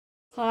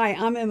Hi,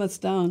 I'm Emma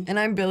Stone. And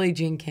I'm Billie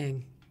Jean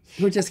King.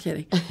 We're just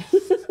kidding.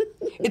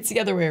 It's the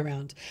other way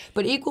around.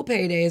 But Equal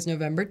Pay Day is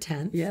November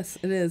 10th. Yes,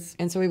 it is.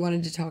 And so we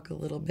wanted to talk a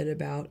little bit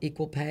about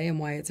equal pay and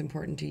why it's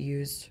important to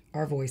use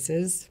our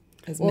voices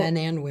as men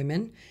and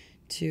women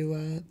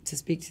to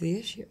speak to the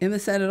issue. Emma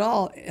said it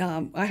all.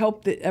 I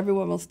hope that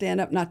everyone will stand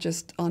up, not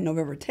just on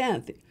November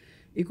 10th,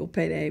 Equal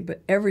Pay Day,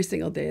 but every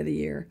single day of the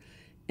year,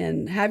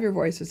 and have your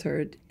voices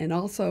heard, and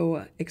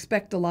also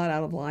expect a lot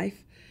out of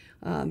life.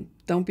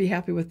 Don't be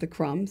happy with the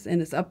crumbs,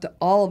 and it's up to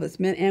all of us,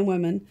 men and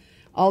women,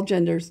 all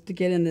genders, to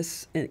get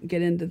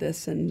into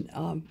this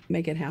and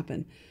make it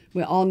happen.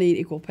 We all need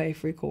equal pay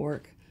for equal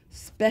work,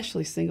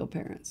 especially single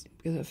parents,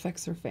 because it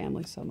affects their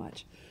family so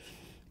much.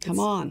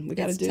 Come on, we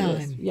got to do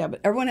this. Yeah, but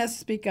everyone has to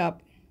speak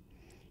up.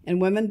 And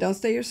women, don't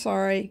say you're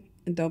sorry,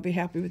 and don't be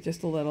happy with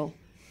just a little.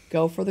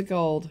 Go for the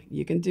gold.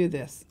 You can do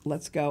this.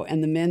 Let's go.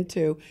 And the men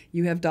too.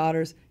 You have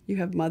daughters. You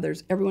have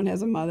mothers. Everyone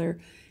has a mother.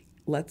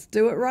 Let's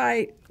do it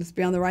right. Let's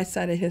be on the right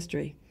side of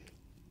history.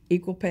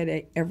 Equal pay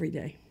day every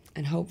day.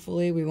 And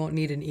hopefully we won't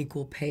need an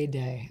equal pay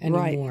day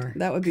anymore. Right.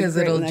 That would be great. Because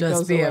it'll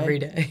just be every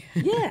day.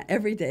 Yeah,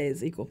 every day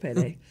is equal pay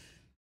day.